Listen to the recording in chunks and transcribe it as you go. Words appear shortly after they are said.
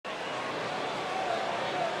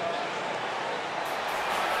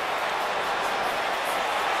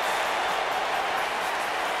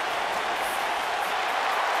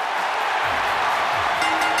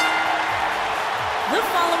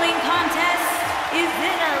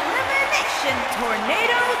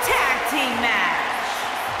Tornado Tag Team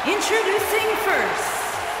match. Introducing first,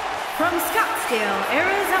 from Scottsdale,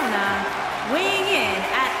 Arizona, weighing in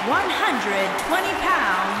at 120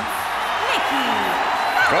 pounds, Nikki.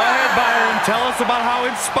 Go ahead, Byron. Tell us about how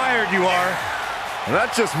inspired you are.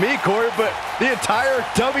 Not just me, Corey, but the entire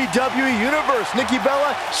WWE Universe. Nikki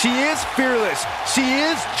Bella, she is fearless. She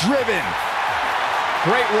is driven.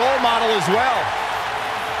 Great role model as well.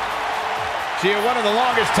 She had one of the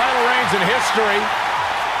longest title reigns in history.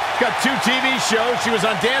 Got 2 TV shows. She was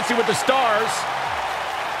on Dancing with the Stars.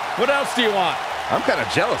 What else do you want? I'm kind of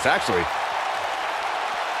jealous, actually.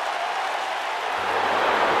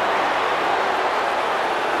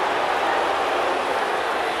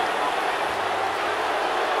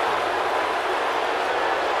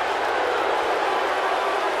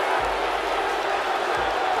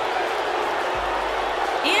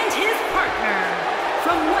 And his partner,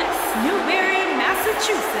 from West Newbury,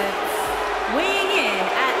 Massachusetts, weighing in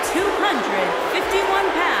at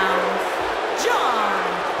 251 pounds, John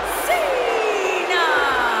Cena!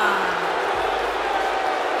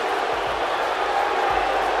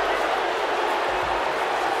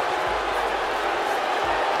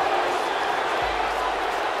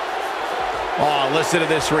 Oh, listen to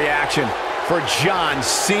this reaction for John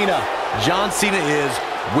Cena. John Cena is,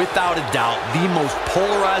 without a doubt, the most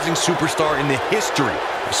polarizing superstar in the history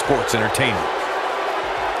of sports entertainment.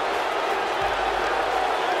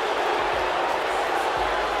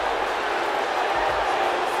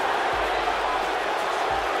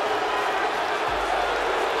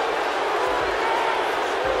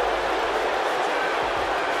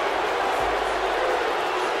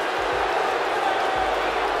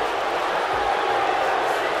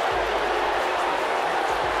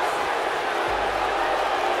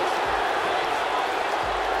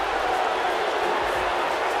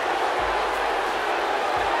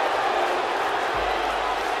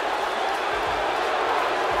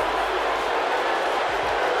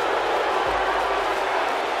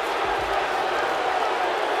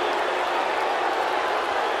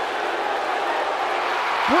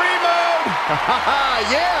 Brie mode!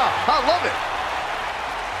 Yeah, I love it.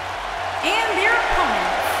 And their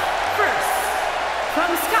opponents, first, from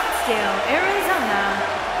Scottsdale, Arizona,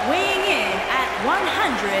 weighing in at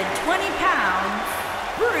 120 pounds,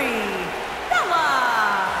 Brie.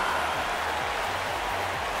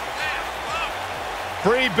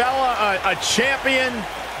 Brie Bella, a champion.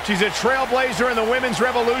 She's a trailblazer in the women's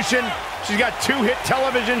revolution. She's got 2 hit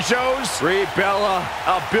television shows. Brie Bella,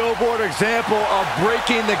 a billboard example of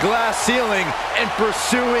breaking the glass ceiling and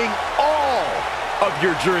pursuing all of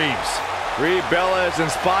your dreams. Brie Bella has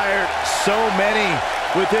inspired so many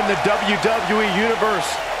within the WWE Universe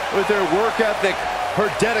with her work ethic, her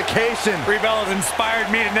dedication. Brie Bella has inspired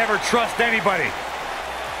me to never trust anybody.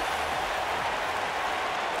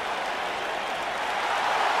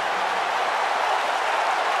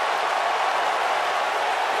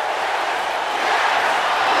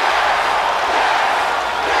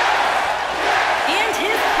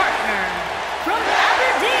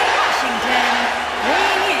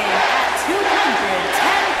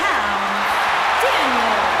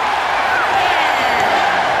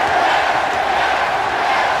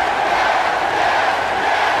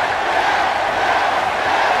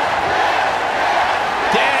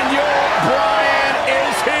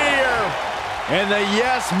 And the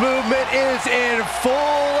yes movement is in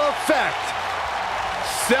full effect.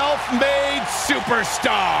 Self-made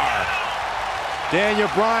superstar. Daniel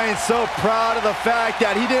Bryan so proud of the fact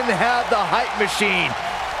that he didn't have the hype machine.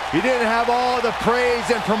 He didn't have all the praise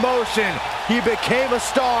and promotion. He became a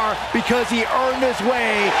star because he earned his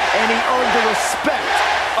way and he earned the respect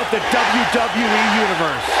of the WWE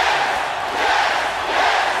Universe.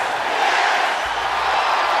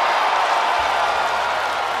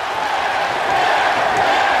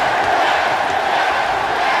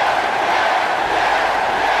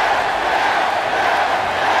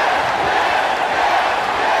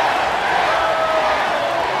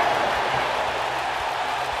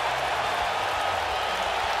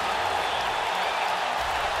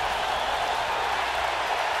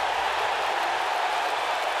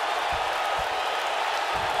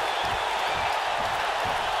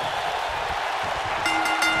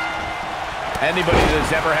 Anybody that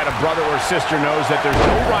has ever had a brother or sister knows that there's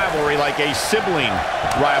no rivalry like a sibling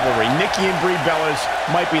rivalry. Nikki and Brie Bella's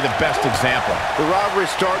might be the best example. The rivalry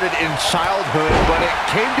started in childhood, but it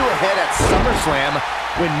came to a head at SummerSlam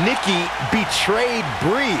when Nikki betrayed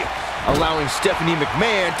Brie, allowing Stephanie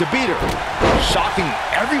McMahon to beat her, shocking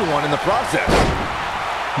everyone in the process.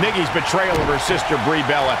 Nikki's betrayal of her sister Brie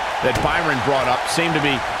Bella that Byron brought up seemed to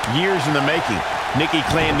be years in the making. Nikki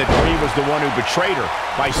claimed that Brie was the one who betrayed her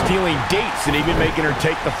by stealing dates and even making her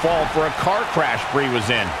take the fall for a car crash Brie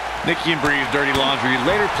was in. Nikki and Brie's dirty laundry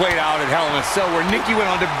later played out at Hell in a Cell, where Nikki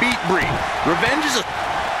went on to beat Brie. Revenge is a...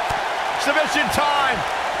 Submission time!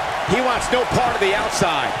 He wants no part of the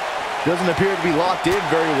outside. Doesn't appear to be locked in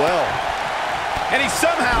very well. And he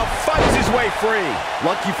somehow fights his way free.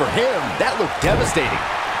 Lucky for him, that looked devastating.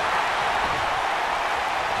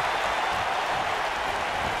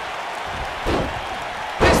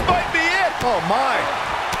 Oh, my.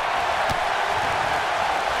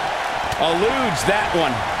 Eludes that one.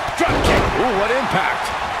 Drop kick. Ooh, what impact.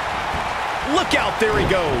 Look out, there he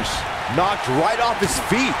goes. Knocked right off his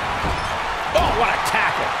feet. Oh, what a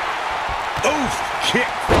tackle. Oof, kick.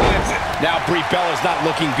 Flips it. Now Brie Bella's not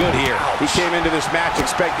looking good here. He came into this match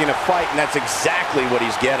expecting a fight, and that's exactly what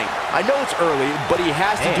he's getting. I know it's early, but he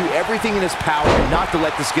has to do everything in his power not to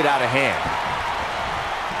let this get out of hand.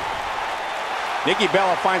 Nikki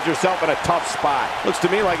Bella finds herself in a tough spot. Looks to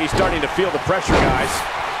me like he's starting to feel the pressure, guys.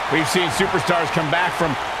 We've seen superstars come back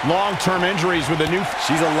from long-term injuries with a new...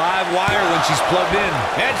 She's a live wire when she's plugged in.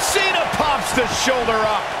 And Cena pops the shoulder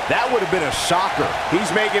up. That would have been a shocker. He's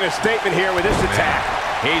making a statement here with this attack.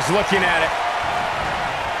 He's looking at it.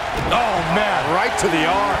 Oh, man, right to the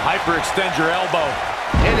arm. Hyperextend your elbow.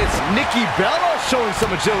 And it's Nikki Bella showing some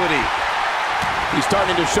agility. He's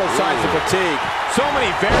starting to show signs of fatigue. So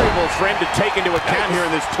many variables for him to take into account here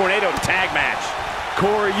in this tornado tag match.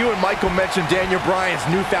 Corey, you and Michael mentioned Daniel Bryan's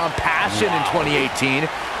newfound passion in 2018.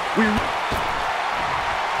 Brie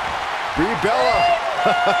Bella.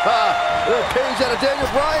 Little page out of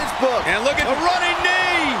Daniel Bryan's book. And look at the running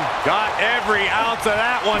knee. Got every ounce of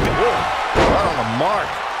that one. Right on the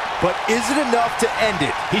mark. But is it enough to end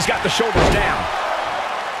it? He's got the shoulders down.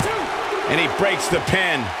 And he breaks the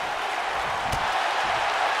pin.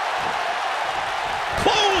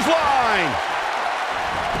 Clothesline!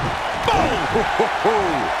 Boom!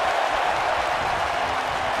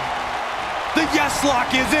 The yes lock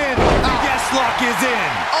is in. The yes lock is in.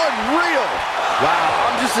 Unreal! Wow,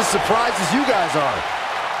 I'm just as surprised as you guys are.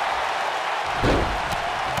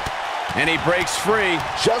 And he breaks free.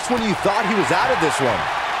 Just when you thought he was out of this one.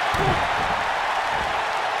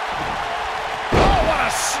 Oh, what a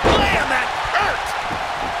slam! That hurt!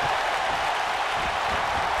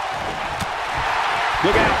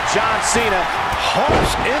 Look out, John Cena.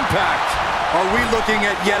 Harsh impact. Are we looking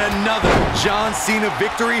at yet another John Cena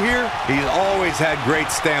victory here? He's always had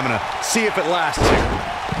great stamina. See if it lasts here.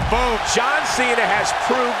 Boom. John Cena has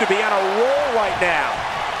proved to be on a roll right now.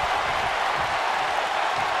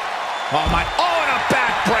 Oh, my. Oh, and a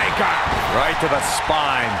backbreaker. Right to the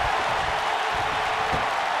spine.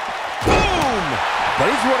 Boom.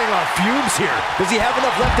 But he's running on fumes here. Does he have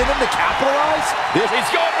enough left in him to capitalize?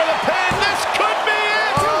 He's going for the pin. This could be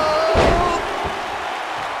it.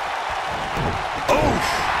 Oof.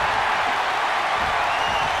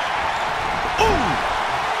 Ooh.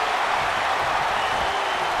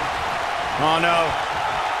 Oh, no.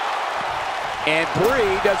 And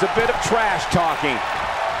Brie does a bit of trash talking.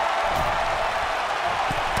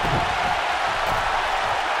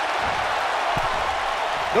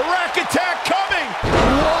 The rack attack coming!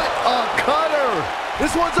 What a cutter!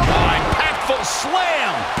 This one's a impactful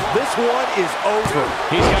slam! This one is over.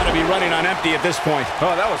 He's got to be running on empty at this point.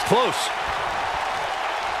 Oh, that was close.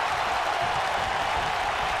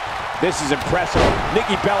 This is impressive.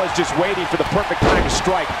 Nikki Bella's just waiting for the perfect time to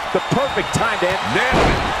strike. The perfect time to end. Nailed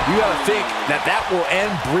it. You gotta think that that will end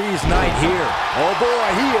Brie's night here. Oh boy,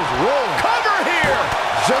 he is rolling. Cover here!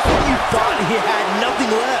 Just when you thought he had nothing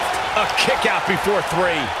left. A kick out before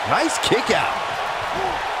 3. Nice kick out.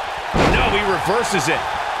 No, he reverses it.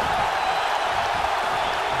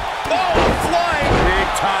 Oh, flying! Big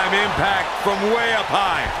time impact from way up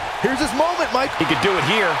high. Here's his moment, Mike. He could do it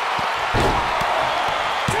here.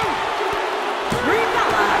 Brie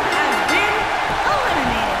Bella has been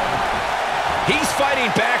eliminated. He's fighting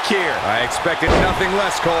back here. I expected nothing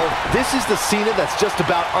less, Cole. This is the Cena that's just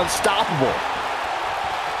about unstoppable.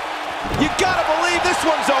 You gotta believe this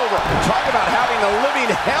one's over. Talk about having the living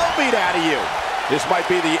hell beat out of you. This might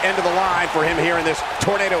be the end of the line for him here in this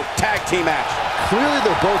Tornado Tag Team match. Clearly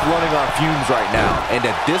they're both running on fumes right now, and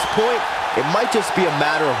at this point, it might just be a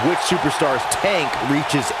matter of which superstar's tank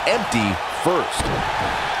reaches empty first.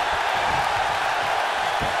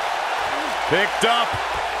 Picked up,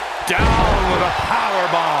 down with a power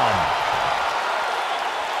bomb.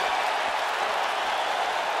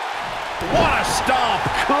 What a stomp!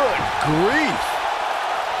 Good grief!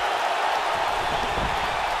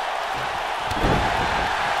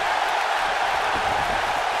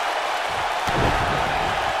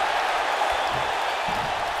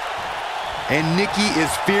 And Nikki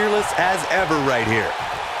is fearless as ever right here.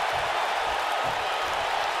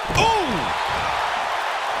 Boom!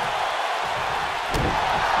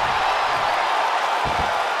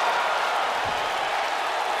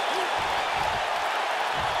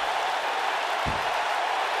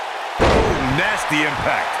 Nasty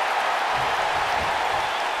impact.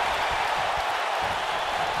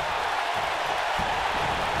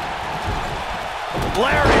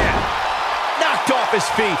 Lariat! Knocked off his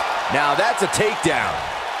feet. Now that's a takedown.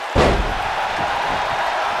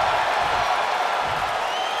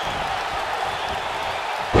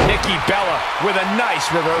 Nikki Bella with a nice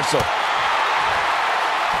reversal.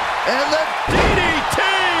 And the DDT!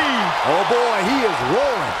 Oh boy, he is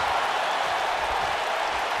rolling.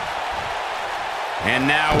 And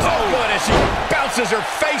now, oh, good, as she bounces her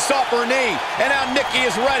face off her knee. And now Nikki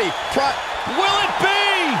is ready. Will it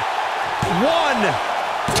be? 1,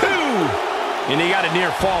 2. And he got a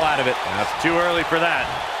near fall out of it. That's too early for that.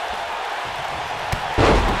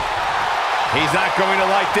 He's not going to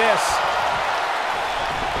like this.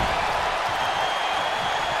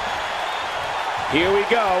 Here we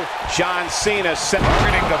go. John Cena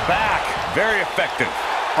Targeting the back. Very effective.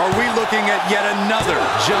 Are we looking at yet another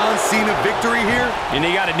John Cena victory here? And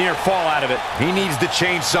he got a near fall out of it. He needs to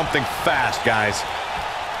change something fast, guys.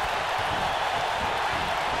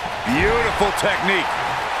 Beautiful technique.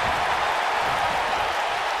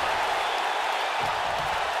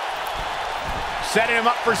 Setting him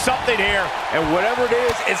up for something here. And whatever it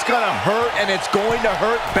is, it's going to hurt, and it's going to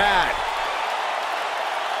hurt bad.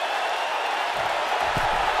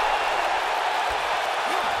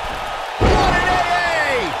 What an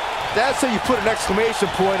AA! That's how you put an exclamation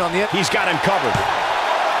point on the end. He's got him covered.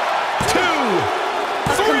 2,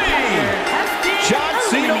 3. Has been John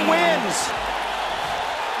Cena eliminated. wins.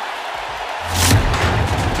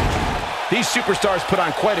 These superstars put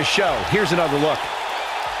on quite a show. Here's another look.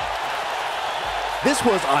 This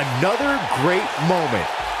was another great moment.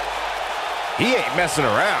 He ain't messing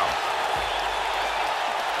around.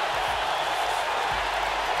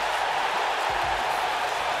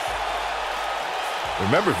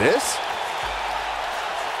 Remember this?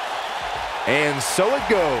 And so it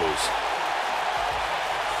goes.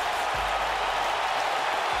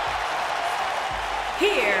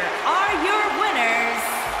 Here are your winners,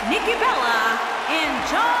 Nikki Bella and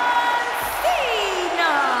John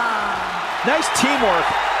Cena. Nice teamwork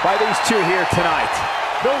by these two here tonight.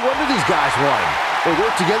 No wonder these guys won. They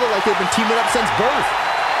work together like they've been teaming up since birth.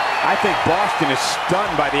 I think Boston is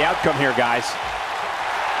stunned by the outcome here, guys.